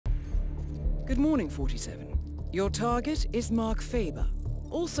Good morning, 47. Your target is Mark Faber,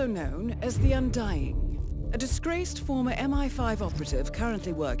 also known as the Undying. A disgraced former MI5 operative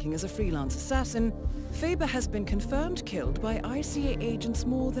currently working as a freelance assassin, Faber has been confirmed killed by ICA agents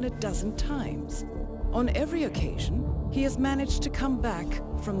more than a dozen times. On every occasion, he has managed to come back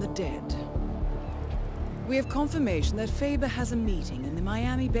from the dead. We have confirmation that Faber has a meeting in the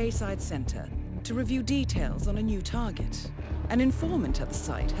Miami Bayside Center to review details on a new target. An informant at the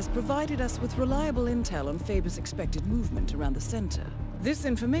site has provided us with reliable intel on Faber's expected movement around the center. This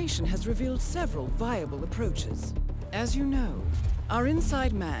information has revealed several viable approaches. As you know, our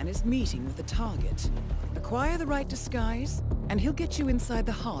inside man is meeting with the target. Acquire the right disguise, and he'll get you inside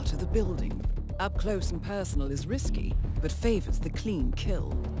the heart of the building. Up close and personal is risky, but favors the clean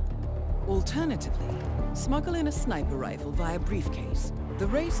kill. Alternatively, smuggle in a sniper rifle via briefcase. The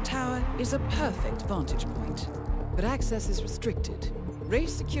race tower is a perfect vantage point, but access is restricted.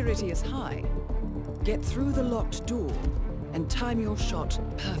 Race security is high. Get through the locked door and time your shot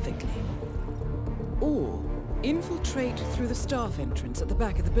perfectly. Or infiltrate through the staff entrance at the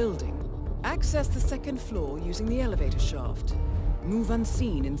back of the building. Access the second floor using the elevator shaft. Move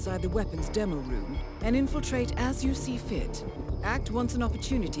unseen inside the weapons demo room and infiltrate as you see fit. Act once an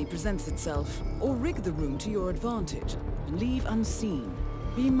opportunity presents itself, or rig the room to your advantage and leave unseen.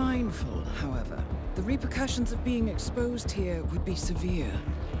 Be mindful, however. The repercussions of being exposed here would be severe.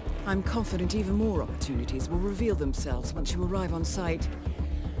 I'm confident even more opportunities will reveal themselves once you arrive on site.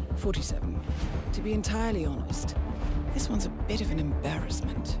 47. To be entirely honest, this one's a bit of an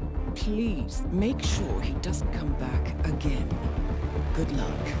embarrassment. Please make sure he doesn't come back again. Good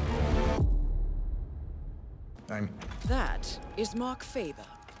luck. That is Mark Faber.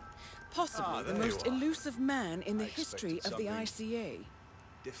 Possibly the most elusive man in the history of the ICA.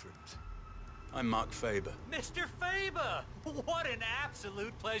 Different. I'm Mark Faber. Mr. Faber! What an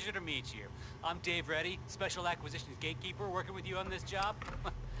absolute pleasure to meet you. I'm Dave Reddy, Special Acquisitions Gatekeeper, working with you on this job.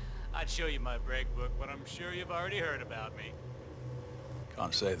 I'd show you my break book, but I'm sure you've already heard about me.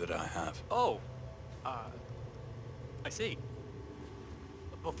 Can't say that I have. Oh, I see.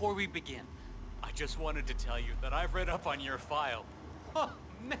 Before we begin, I just wanted to tell you that I've read up on your file. Oh,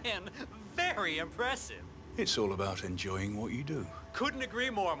 man, very impressive. It's all about enjoying what you do. Couldn't agree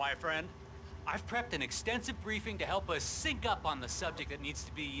more, my friend. I've prepped an extensive briefing to help us sync up on the subject that needs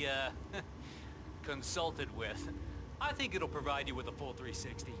to be, consulted with. I think it'll provide you with a full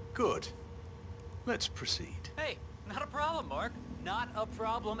 360. Good. Let's proceed. Hey, not a problem, Mark. Not a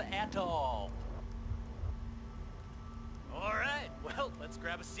problem at all. All right, well, let's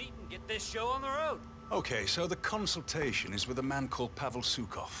grab a seat and get this show on the road. Okay, so the consultation is with a man called Pavel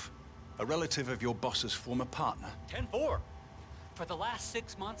Sukov, a relative of your boss's former partner. 10-4. For the last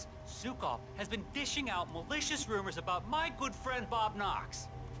 6 months, Sukov has been dishing out malicious rumors about my good friend Bob Knox.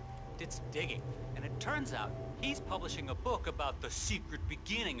 Did some digging, and it turns out he's publishing a book about the secret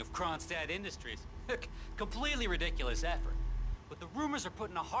beginning of Kronstadt Industries. Completely ridiculous effort. But the rumors are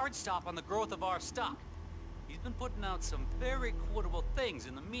putting a hard stop on the growth of our stock. He's been putting out some very quotable things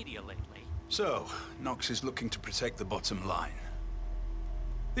in the media lately. So, Knox is looking to protect the bottom line.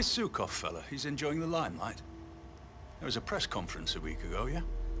 This Sukov fella, he's enjoying the limelight. There was a press conference a week ago, yeah?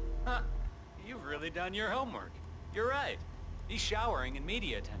 Huh. You've really done your homework. You're right. He's showering in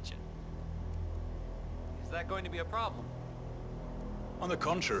media attention. Is that going to be a problem? On the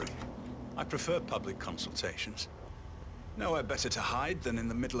contrary, I prefer public consultations. Nowhere better to hide than in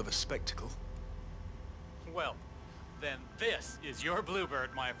the middle of a spectacle. Well, then this is your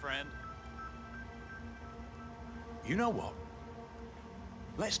bluebird, my friend. You know what?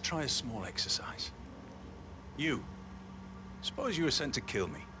 Let's try a small exercise. You. Suppose you were sent to kill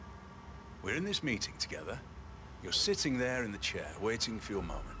me. We're in this meeting together. You're sitting there in the chair, waiting for your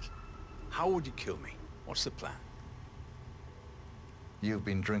moment. How would you kill me? What's the plan? You've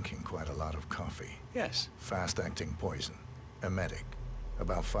been drinking quite a lot of coffee. Yes. Fast-acting poison. Emetic.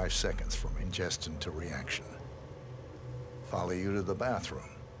 About 5 seconds from ingestion to reaction. Follow you to the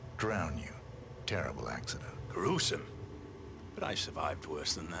bathroom. Drown you. Terrible accident. Gruesome. But I survived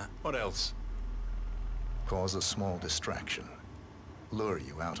worse than that. What else? Cause a small distraction. Lure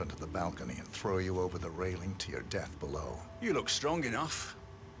you out onto the balcony and throw you over the railing to your death below. You look strong enough.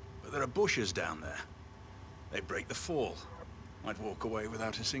 But there are bushes down there. They break the fall. I'd walk away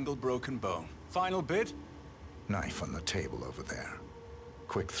without a single broken bone. Final bid? Knife on the table over there.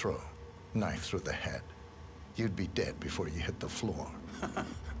 Quick throw. Knife through the head. You'd be dead before you hit the floor.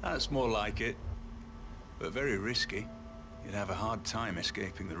 That's more like it. But very risky. You'd have a hard time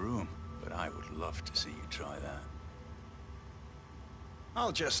escaping the room. But I would love to see you try that.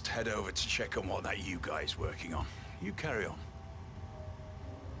 I'll just head over to check on what that you guy's working on. You carry on.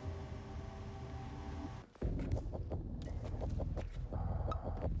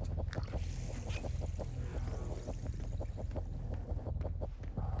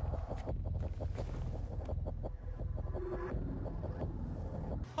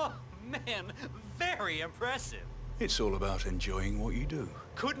 Oh, man, very impressive. It's all about enjoying what you do.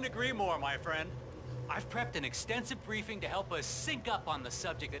 Couldn't agree more, my friend. I've prepped an extensive briefing to help us sync up on the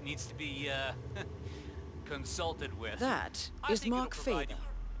subject that needs to be, consulted with. That I is think Mark it'll provide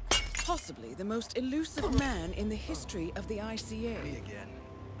Faber, possibly the most elusive man in the history of the ICA. Me again.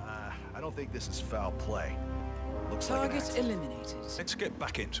 I don't think this is foul play. Looks like an Target accident. eliminated. Let's get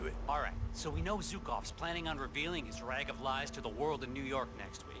back into it. All right, so we know Zukov's planning on revealing his rag of lies to the world in New York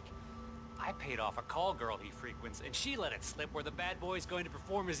next week. I paid off a call girl he frequents, and she let it slip where the bad boy's going to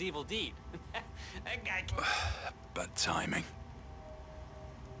perform his evil deed. That guy... Bad timing.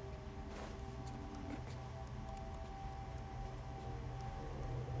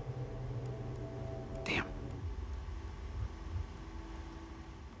 Damn.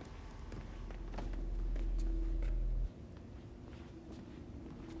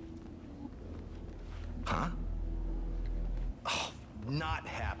 Huh? Oh, not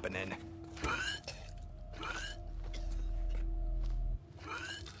happening.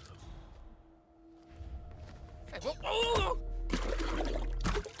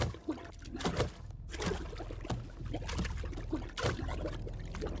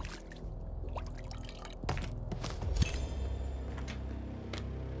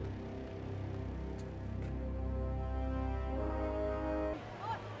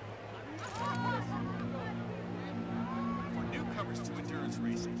 For newcomers to endurance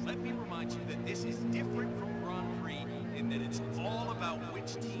racing, let me remind you that this is different from Grand Prix in that it's all about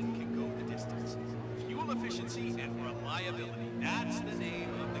which team can go the distance. Fuel efficiency and reliability, that's the name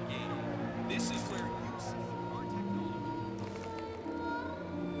of the game. This is where you see our technology.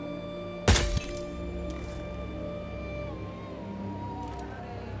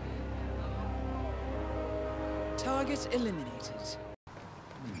 Target eliminated.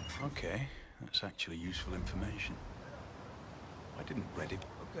 Okay, that's actually useful information. I didn't read it.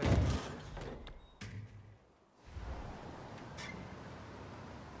 Okay.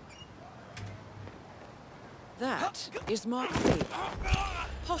 That is Mark Faber,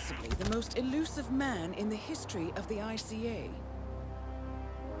 possibly the most elusive man in the history of the ICA.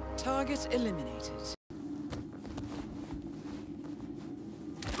 Target eliminated.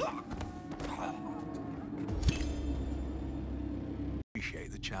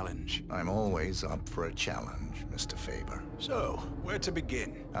 Appreciate the challenge. I'm always up for a challenge, Mr. Faber. So, where to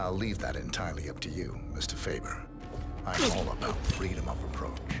begin? I'll leave that entirely up to you, Mr. Faber. I'm all about freedom of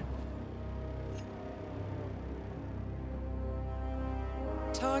approach.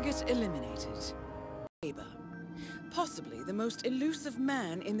 Target eliminated. Faber, possibly the most elusive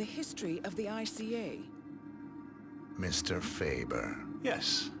man in the history of the ICA. Mr. Faber.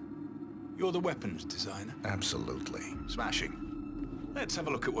 Yes. You're the weapons designer. Absolutely. Smashing. Let's have a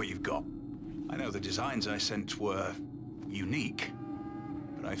look at what you've got. I know the designs I sent were unique,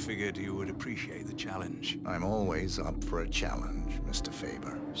 but I figured you would appreciate the challenge. I'm always up for a challenge, Mr.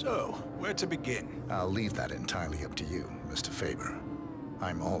 Faber. So, where to begin? I'll leave that entirely up to you, Mr. Faber.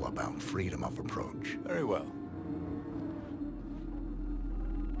 I'm all about freedom of approach. Very well.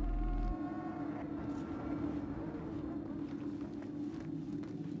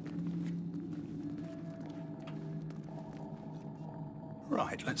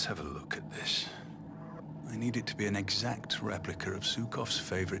 Right, let's have a look at this. I need it to be an exact replica of Sukov's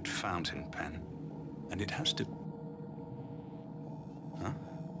favorite fountain pen. And it has to... Huh?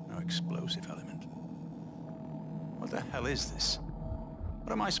 No explosive element. What the hell is this?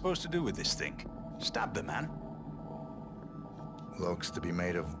 What am I supposed to do with this thing? Stab the man? Looks to be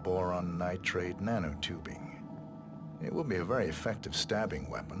made of boron nitrate nanotubing. It will be a very effective stabbing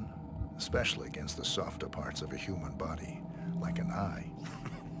weapon, especially against the softer parts of a human body, like an eye.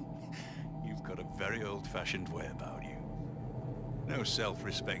 You've got a very old-fashioned way about you. No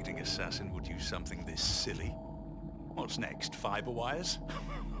self-respecting assassin would use something this silly. What's next, fiber wires?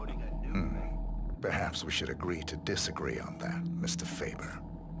 Perhaps we should agree to disagree on that, Mr. Faber.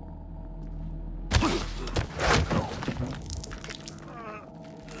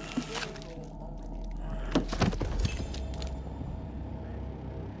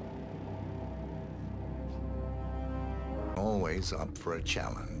 Always up for a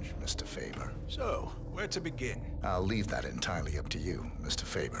challenge, Mr. Faber. So, where to begin? I'll leave that entirely up to you, Mr.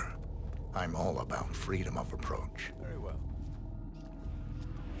 Faber. I'm all about freedom of approach. Very well.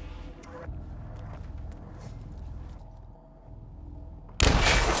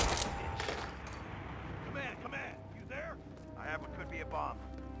 Command, you there? I have what could be a bomb.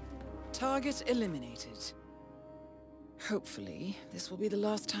 Target eliminated. Hopefully, this will be the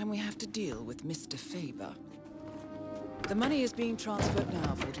last time we have to deal with Mr. Faber. The money is being transferred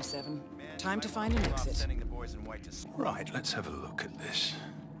now, 47. Time to find an exit. Sending the boys in white to... Right, let's have a look at this.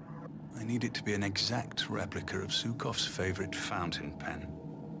 I need it to be an exact replica of Sukov's favorite fountain pen.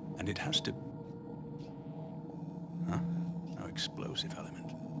 And it has to... Huh? No explosive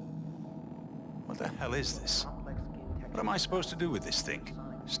element. What the hell is this? What am I supposed to do with this thing?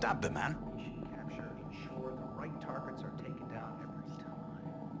 Stab the man? Capture, ensure the right targets are taken down every time.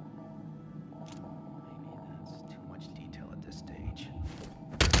 Maybe that's too much detail at this stage.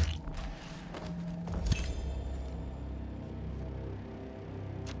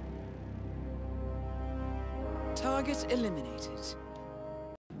 Target eliminated.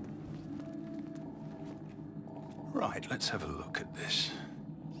 Right, let's have a look at this.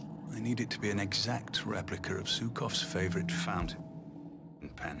 I need it to be an exact replica of Sukov's favorite fountain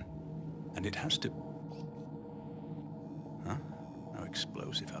pen. And it has to... Huh? No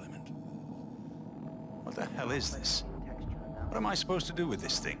explosive element. What the hell is this? What am I supposed to do with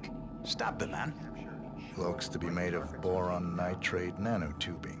this thing? Stab the man? Looks to be made of boron nitrate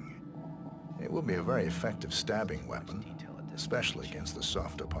nanotubing. It will be a very effective stabbing weapon, especially against the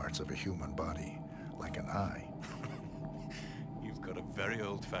softer parts of a human body, like an eye. You've got a very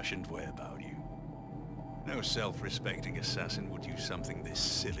old-fashioned way about you. No self-respecting assassin would use something this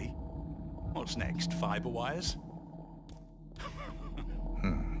silly. What's next, fiber wires?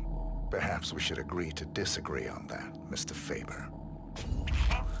 Perhaps we should agree to disagree on that, Mr. Faber.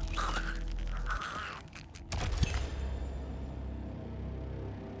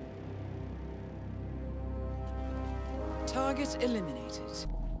 Target eliminated.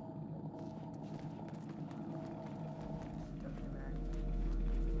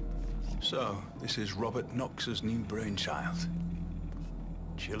 So, this is Robert Knox's new brainchild.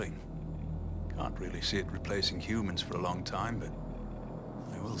 Chilling. Can't really see it replacing humans for a long time, but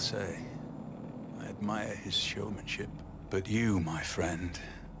I will say, I admire his showmanship. But you, my friend,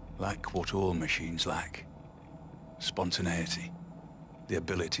 lack what all machines lack. Spontaneity. The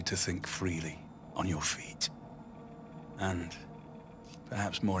ability to think freely, on your feet. And,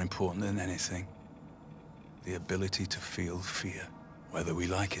 perhaps more important than anything, the ability to feel fear, whether we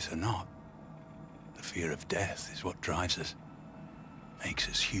like it or not. The fear of death is what drives us, makes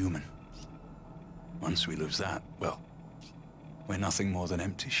us human. Once we lose that, well, we're nothing more than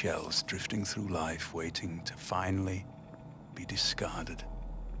empty shells drifting through life, waiting to finally be discarded.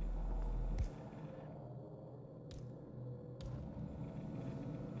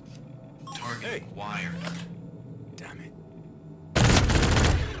 Target acquired. Damn it.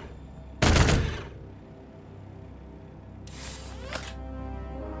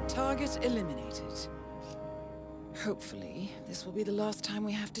 Target eliminated. Hopefully, this will be the last time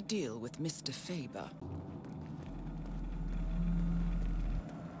we have to deal with Mr. Faber.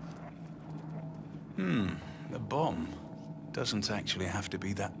 The bomb doesn't actually have to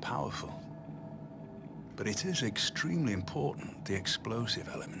be that powerful. But it is extremely important the explosive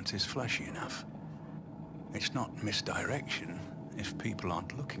element is flashy enough. It's not misdirection if people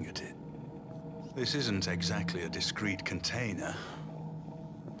aren't looking at it. This isn't exactly a discrete container,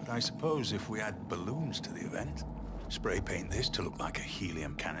 but I suppose if we add balloons to the event, spray paint this to look like a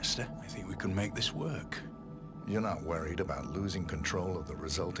helium canister, I think we can make this work. You're not worried about losing control of the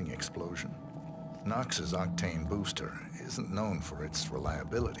resulting explosion? Knox's octane booster isn't known for its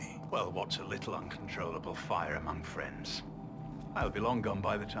reliability. Well, what's a little uncontrollable fire among friends? I'll be long gone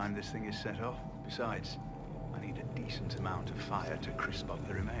by the time this thing is set off. Besides, I need a decent amount of fire to crisp up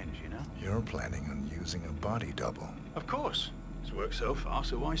the remains, you know? You're planning on using a body double. Of course. It's worked so far,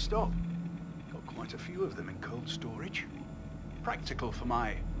 so why stop? Got quite a few of them in cold storage. Practical for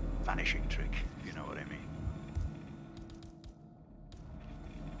my vanishing trick, if you know what I mean.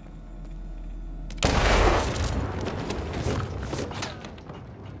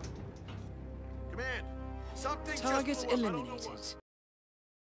 Command, something Target just blew up. I don't know what. eliminated.